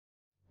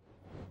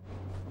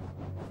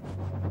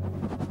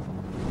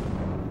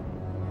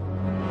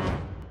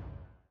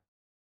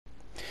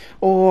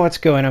Oh, what's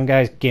going on,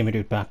 guys? Gamer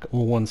Dude back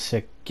once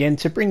again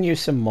to bring you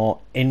some more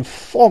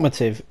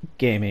informative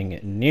gaming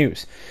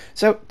news.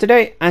 So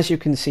today, as you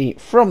can see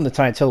from the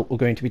title, we're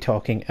going to be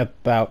talking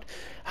about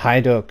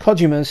Hideo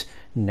Kojima's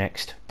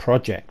next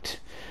project.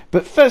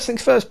 But first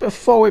things first,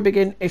 before we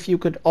begin, if you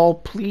could all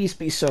please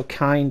be so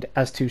kind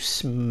as to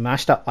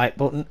smash that like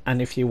button,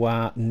 and if you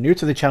are new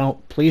to the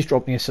channel, please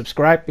drop me a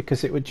subscribe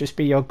because it would just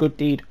be your good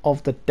deed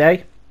of the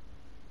day.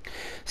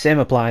 Same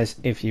applies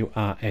if you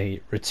are a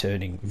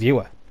returning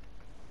viewer.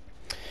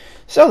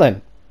 So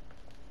then,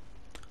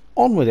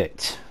 on with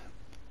it.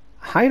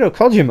 Hideo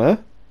Kojima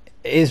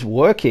is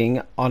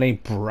working on a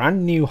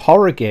brand new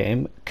horror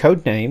game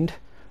codenamed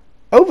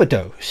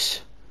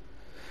Overdose.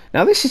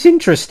 Now this is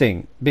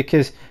interesting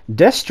because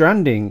Death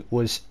Stranding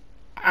was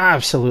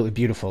absolutely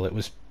beautiful. It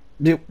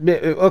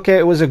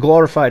was a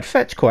glorified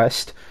fetch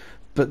quest,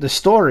 but the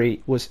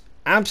story was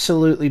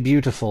absolutely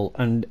beautiful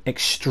and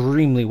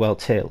extremely well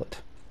tailored.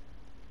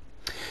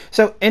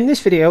 So in this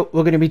video,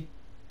 we're going to be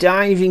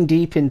diving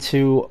deep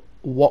into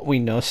what we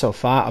know so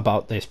far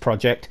about this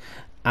project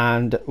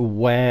and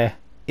where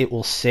it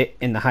will sit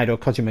in the Hideo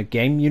Kojima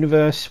game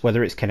universe,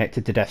 whether it's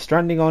connected to Death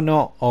Stranding or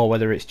not, or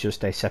whether it's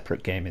just a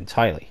separate game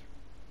entirely.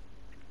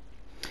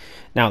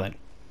 Now then,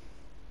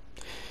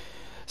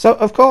 so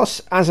of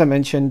course, as I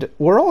mentioned,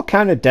 we're all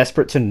kind of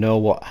desperate to know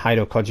what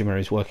Hideo Kojima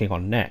is working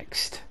on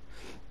next.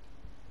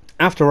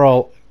 After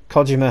all,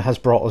 Kojima has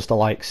brought us the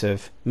likes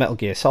of Metal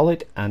Gear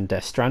Solid and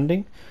Death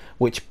Stranding,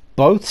 which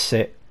both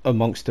sit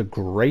amongst the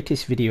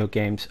greatest video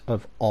games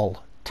of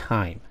all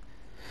time,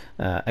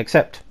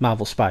 except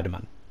Marvel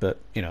Spider-Man, but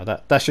you know,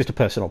 that's just a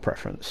personal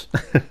preference.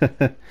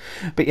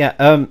 But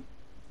yeah,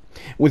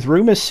 with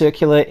rumors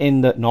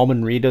circulating that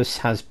Norman Reedus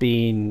has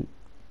been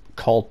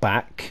called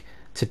back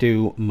to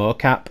do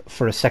mocap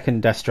for a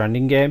second Death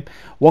Stranding game,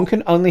 one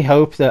can only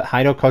hope that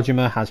Hideo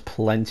Kojima has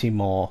plenty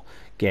more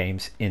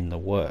games in the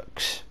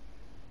works.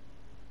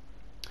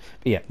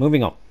 But yeah,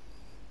 moving on.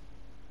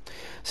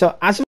 So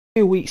as of a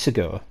few weeks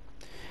ago,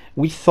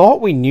 we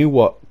thought we knew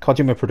what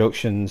Kojima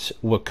Productions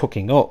were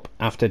cooking up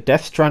after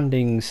Death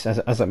Stranding's,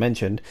 as I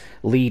mentioned,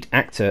 lead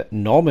actor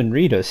Norman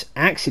Reedus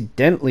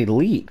accidentally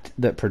leaked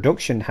that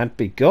production had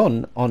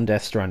begun on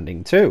Death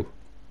Stranding 2.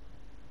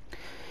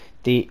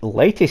 The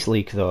latest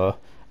leak, though,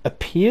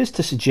 appears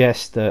to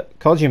suggest that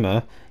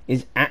Kojima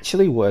is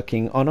actually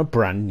working on a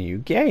brand new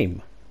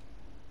game.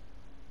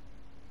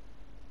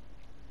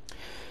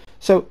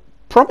 So,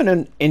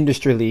 prominent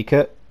industry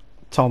leaker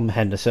Tom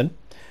Henderson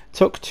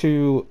took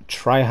to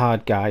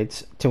Tryhard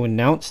Guides to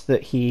announce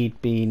that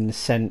he'd been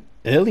sent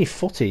early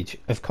footage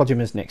of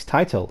Kojima's next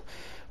title,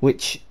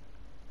 which,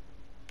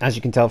 as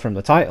you can tell from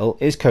the title,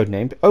 is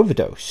codenamed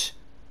Overdose.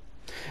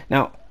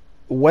 Now,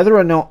 whether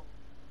or not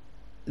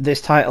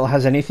this title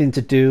has anything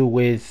to do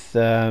with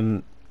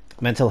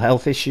mental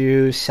health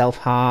issues,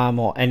 self-harm,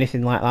 or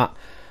anything like that,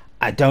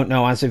 I don't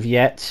know as of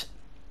yet,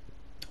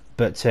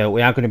 but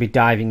we are going to be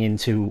diving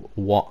into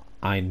what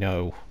I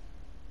know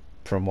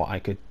from what I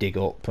could dig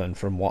up and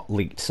from what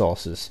leaked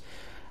sources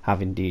have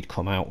indeed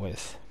come out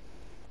with.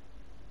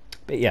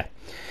 But yeah,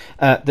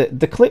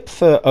 the clip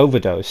for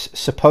Overdose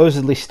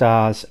supposedly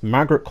stars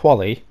Margaret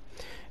Qualley,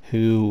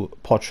 who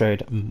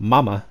portrayed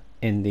Mama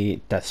in the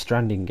Death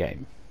Stranding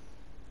game.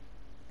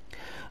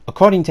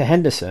 According to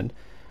Henderson,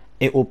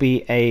 it will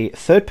be a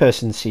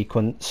third-person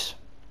sequence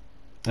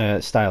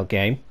style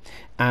game,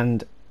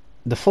 and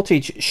the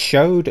footage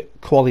showed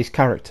Qualley's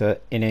character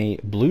in a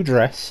blue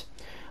dress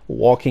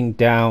walking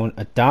down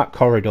a dark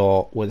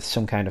corridor with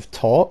some kind of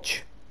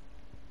torch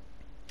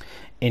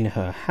in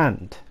her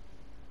hand.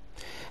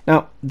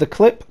 Now, the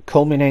clip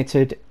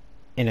culminated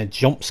in a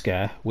jump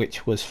scare,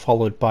 which was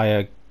followed by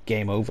a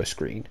game over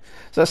screen.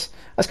 So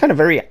that's kind of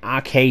very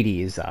arcadey,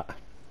 is that?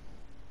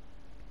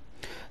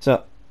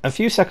 So a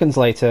few seconds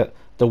later,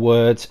 the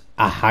words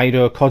 "a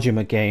Hideo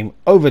Kojima game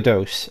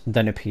Overdose"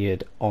 then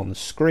appeared on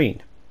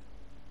screen.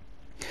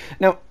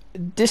 Now,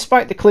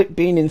 despite the clip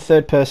being in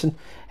third person,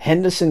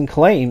 Henderson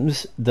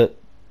claims that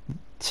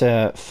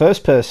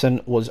first person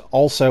was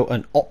also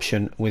an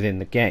option within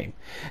the game.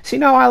 See,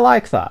 now I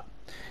like that,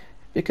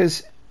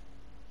 because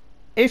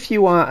if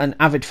you are an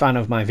avid fan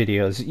of my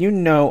videos, you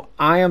know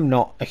I am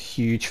not a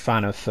huge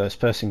fan of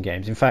first person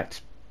games. In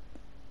fact,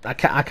 I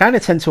kind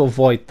of tend to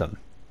avoid them,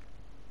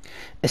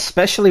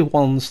 especially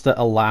ones that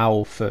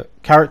allow for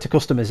character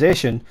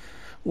customization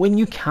when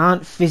you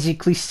can't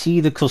physically see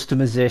the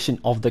customization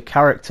of the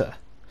character.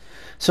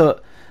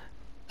 So,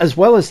 as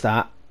well as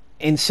that,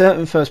 in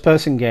certain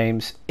first-person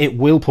games, it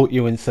will put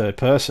you in third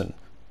person.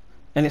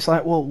 And it's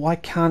like, well, why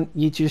can't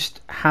you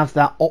just have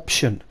that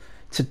option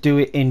to do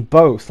it in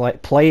both?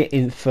 Like, play it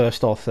in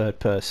first or third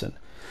person.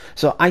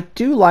 So I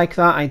do like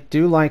that. I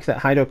do like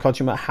that Hideo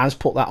Kojima has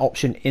put that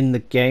option in the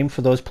game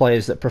for those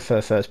players that prefer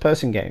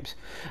first-person games.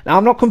 Now,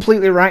 I'm not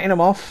completely writing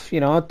them off.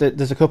 You know,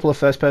 there's a couple of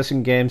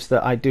first-person games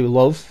that I do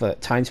love.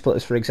 Time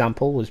Splitters, for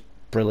example, was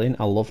brilliant.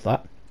 I love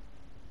that.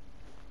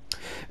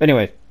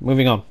 Anyway,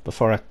 moving on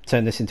before I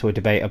turn this into a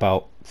debate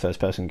about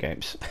first-person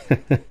games.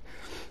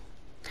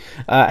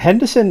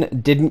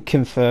 Henderson didn't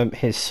confirm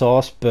his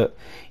source, but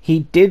he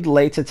did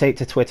later take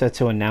to Twitter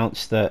to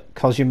announce that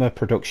Kojima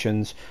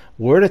Productions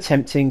were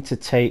attempting to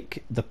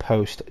take the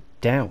post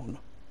down.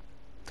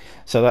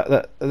 So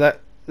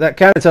that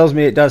kind of tells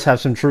me it does have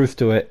some truth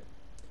to it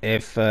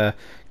if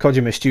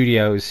Kojima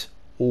Studios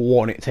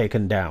want it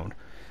taken down.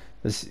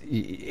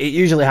 It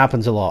usually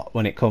happens a lot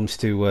when it comes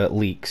to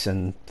leaks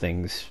and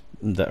things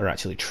that are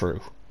actually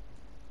true.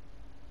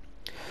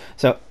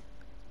 So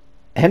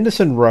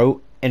Henderson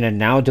wrote in a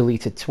now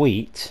deleted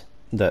tweet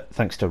that,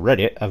 thanks to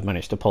Reddit, I've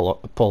managed to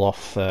pull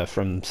off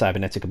from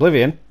Cybernetic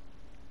Oblivion.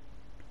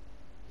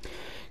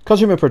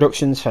 Kojima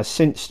Productions has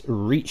since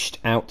reached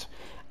out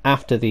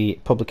after the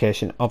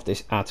publication of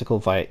this article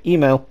via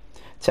email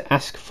to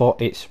ask for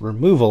its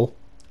removal.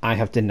 I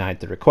have denied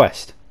the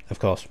request. Of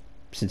course,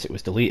 since it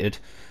was deleted,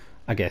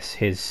 I guess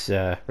his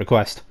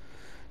request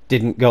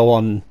didn't go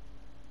on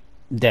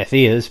deaf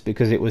ears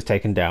because it was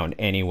taken down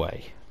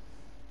anyway.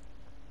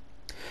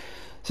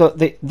 So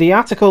the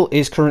article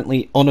is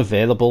currently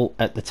unavailable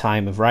at the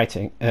time of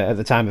writing, at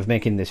the time of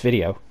making this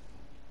video.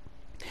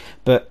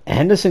 But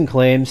Henderson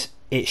claims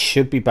it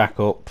should be back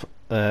up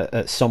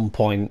at some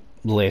point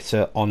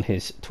later on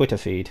his Twitter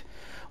feed,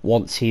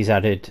 once he's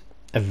added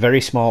a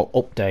very small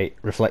update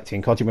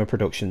reflecting Kojima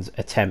Productions'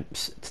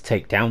 attempts to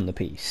take down the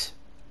piece.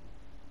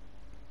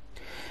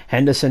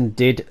 Henderson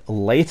did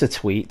later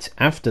tweet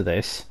after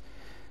this,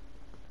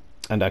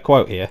 and I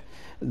quote here,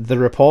 "The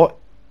report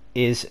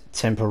is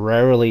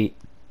temporarily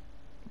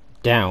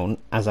down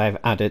as I've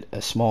added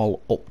a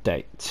small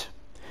update.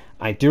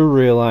 I do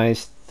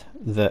realize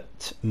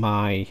that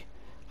I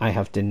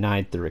have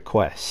denied the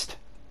request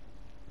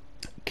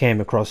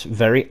came across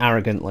very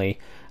arrogantly,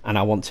 and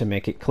I want to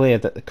make it clear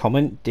that the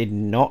comment did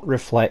not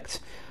reflect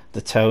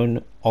the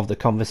tone of the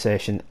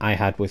conversation I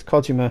had with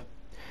Kojima.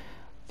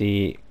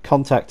 The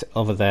contact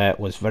over there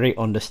was very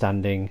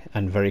understanding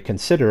and very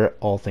considerate,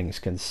 all things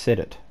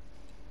considered."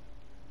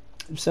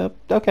 So,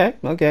 okay,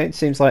 it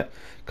seems like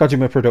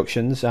Kojima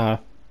Productions are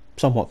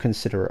somewhat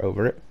considerate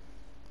over it.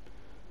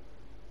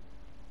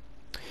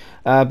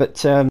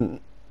 But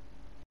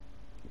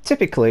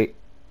typically,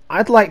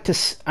 I'd like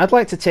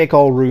to take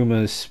all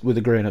rumours with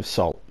a grain of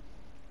salt.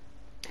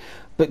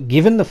 But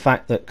given the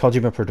fact that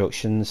Kojima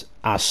Productions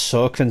are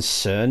so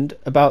concerned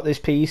about this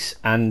piece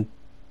and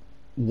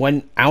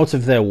went out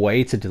of their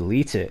way to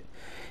delete it,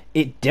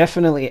 it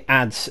definitely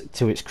adds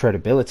to its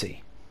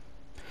credibility.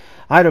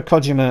 Hideo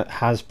Kojima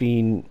has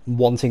been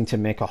wanting to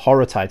make a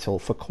horror title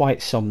for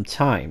quite some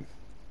time,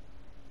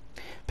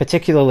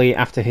 particularly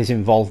after his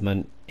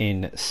involvement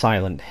in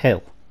Silent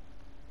Hill.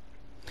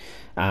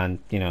 And,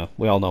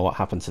 we all know what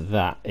happened to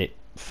that. It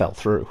fell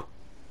through.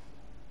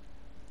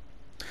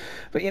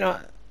 But,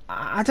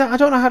 I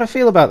don't know how to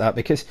feel about that,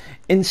 because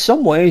in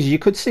some ways you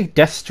could see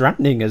Death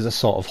Stranding as a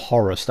sort of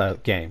horror-style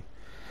game.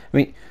 I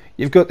mean,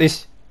 you've got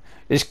this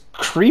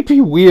creepy,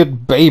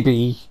 weird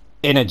baby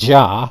in a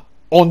jar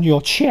on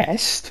your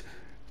chest.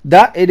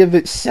 That in of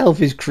itself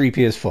is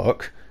creepy as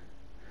fuck.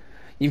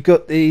 You've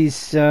got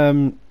these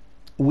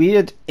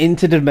weird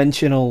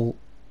interdimensional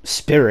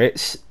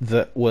spirits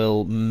that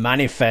will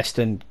manifest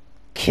and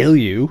kill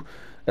you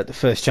at the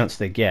first chance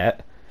they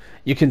get.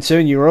 You can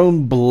turn your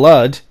own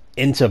blood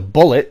into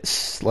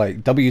bullets,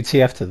 like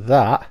WTF to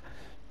that.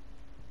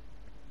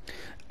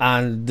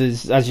 And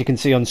there's, as you can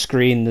see on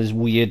screen, there's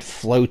weird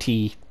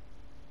floaty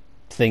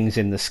things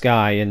in the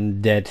sky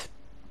and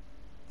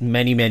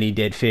many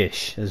dead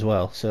fish as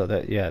well. So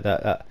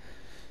that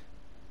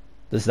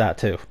there's that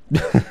too.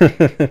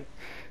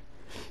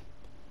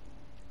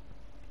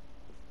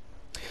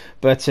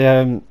 But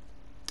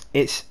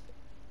it's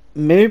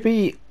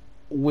maybe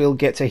we'll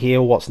get to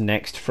hear what's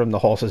next from the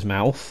horse's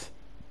mouth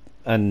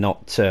and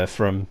not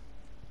from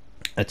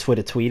a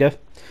Twitter tweeter.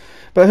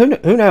 But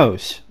who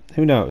knows?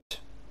 Who knows?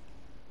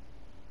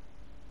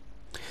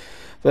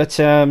 But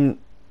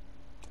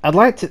I'd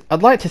like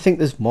to think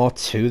there's more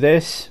to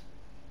this.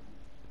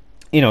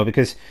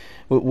 Because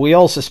we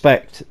all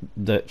suspect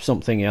that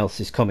something else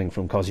is coming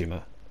from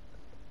Kojima.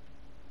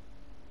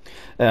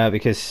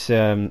 Because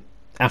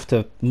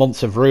after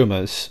months of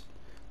rumours,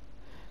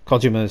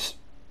 Kojima's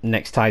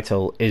next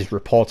title is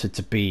reported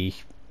to be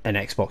an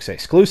Xbox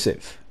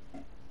exclusive,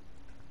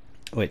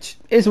 which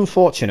is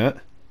unfortunate.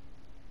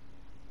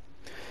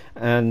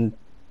 And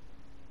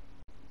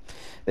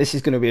this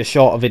is going to be a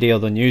shorter video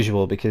than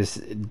usual because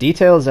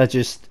details are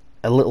just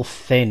a little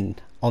thin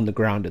on the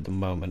ground at the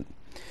moment.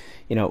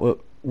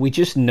 We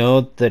just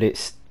know that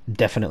it's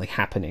definitely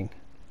happening.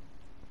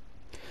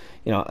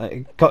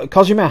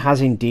 Kojima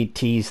has indeed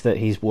teased that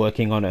he's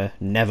working on a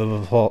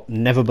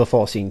never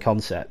before seen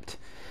concept,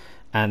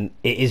 and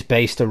it is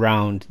based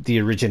around the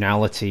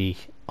originality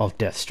of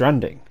Death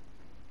Stranding.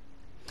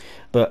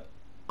 But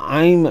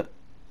I'm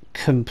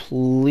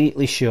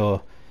completely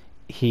sure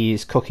he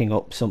is cooking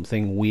up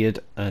something weird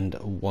and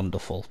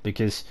wonderful,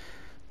 because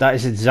that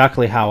is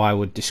exactly how I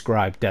would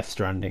describe Death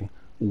Stranding: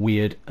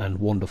 weird and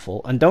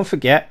wonderful. And don't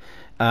forget,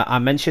 I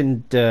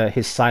mentioned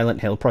his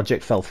Silent Hill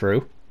project fell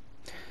through.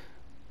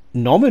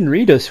 Norman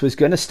Reedus was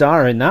going to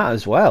star in that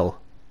as well.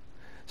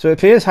 So it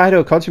appears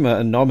Hideo Kojima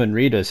and Norman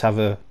Reedus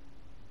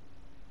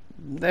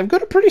they've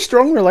got a pretty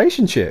strong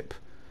relationship.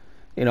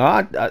 You know,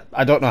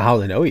 I don't know how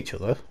they know each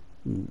other.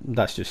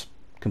 That's just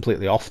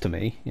completely off to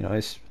me. You know,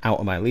 it's out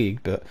of my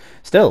league. But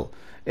still,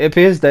 it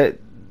appears that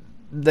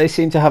they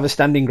seem to have a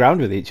standing ground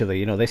with each other.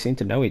 You know, they seem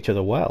to know each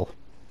other well.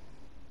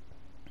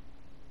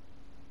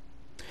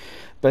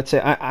 But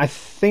I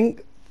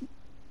think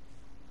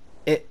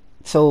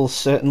it'll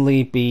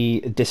certainly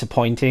be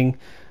disappointing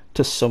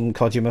to some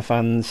Kojima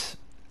fans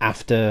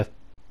after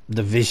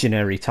the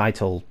visionary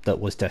title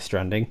that was Death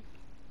Stranding.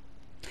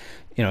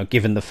 You know,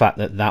 given the fact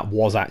that that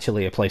was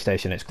actually a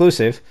PlayStation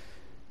exclusive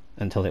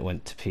until it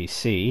went to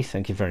PC.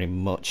 Thank you very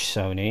much,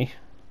 Sony.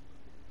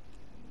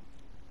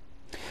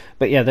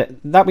 But yeah,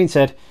 that being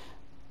said,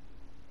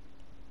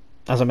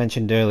 as I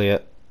mentioned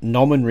earlier,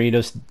 Norman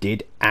Reedus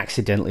did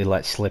accidentally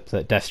let slip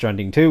that Death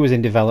Stranding 2 was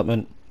in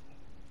development.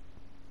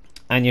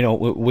 And, you know,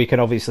 we can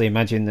obviously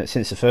imagine that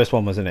since the first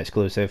one was an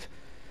exclusive,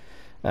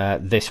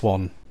 this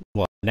one,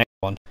 well, the next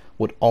one,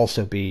 would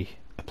also be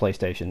a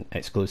PlayStation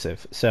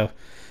exclusive. So,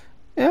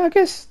 yeah, I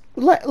guess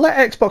let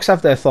Xbox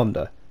have their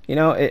thunder. You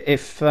know,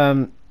 if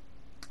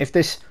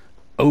this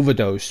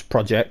Overdose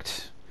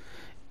project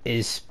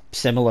is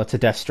similar to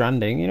Death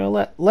Stranding, you know,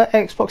 let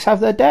Xbox have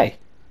their day.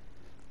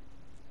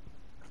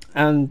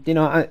 And you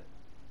know,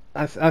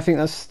 I think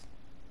that's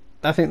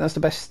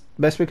the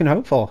best we can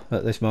hope for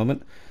at this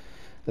moment.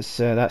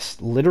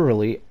 That's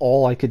literally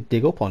all I could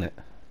dig up on it.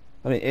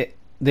 I mean,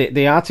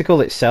 the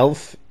article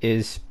itself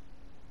is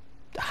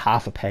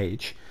half a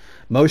page.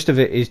 Most of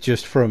it is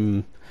just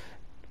from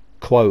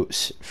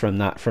quotes from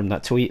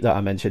that tweet that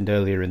I mentioned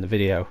earlier in the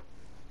video.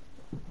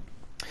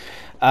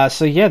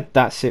 So yeah,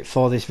 that's it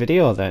for this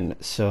video then.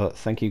 So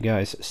thank you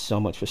guys so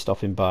much for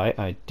stopping by.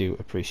 I do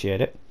appreciate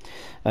it.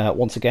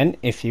 Once again,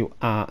 if you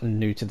are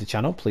new to the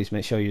channel, please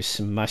make sure you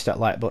smash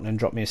that like button and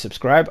drop me a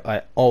subscribe.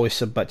 I always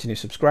sub back to new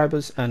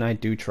subscribers, and I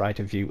do try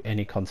to view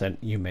any content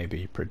you may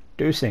be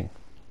producing.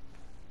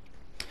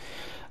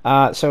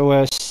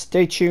 So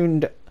stay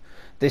tuned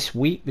this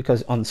week,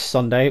 because on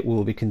Sunday we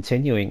will be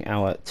continuing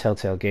our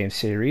Telltale Games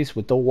series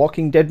with The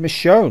Walking Dead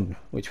Michonne,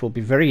 which will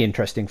be very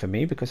interesting for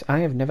me because I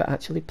have never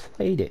actually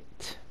played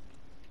it.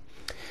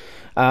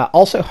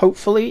 Also,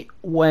 hopefully,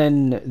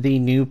 when the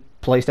new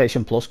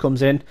PlayStation Plus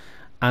comes in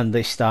and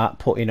they start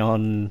putting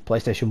on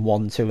PlayStation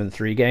 1, 2 and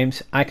 3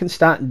 games, I can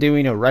start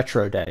doing a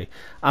retro day.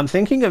 I'm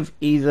thinking of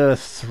either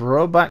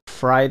Throwback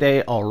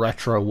Friday or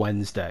Retro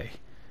Wednesday.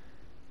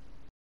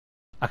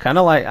 I kind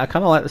of like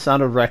the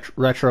sound of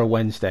Retro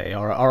Wednesday,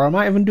 or I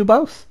might even do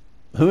both.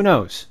 Who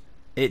knows?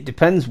 It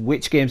depends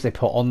which games they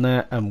put on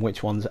there and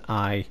which ones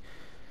I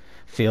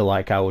feel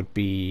like I would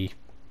be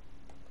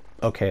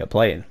okay at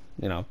playing.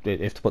 You know,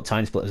 if to put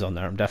Time Splitters on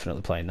there, I'm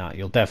definitely playing that.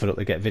 You'll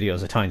definitely get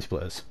videos of Time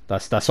Splitters.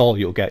 That's all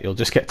you'll get. You'll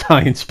just get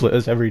Time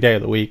Splitters every day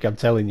of the week. I'm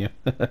telling you.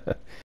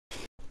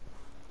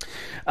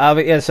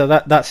 But yeah, so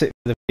that's it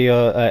for the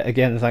video.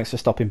 Again, thanks for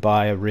stopping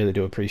by. I really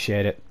do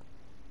appreciate it.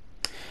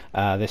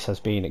 This has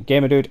been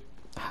Gamer Dude,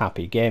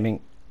 happy gaming,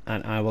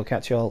 and I will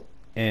catch you all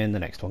in the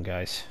next one,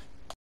 guys.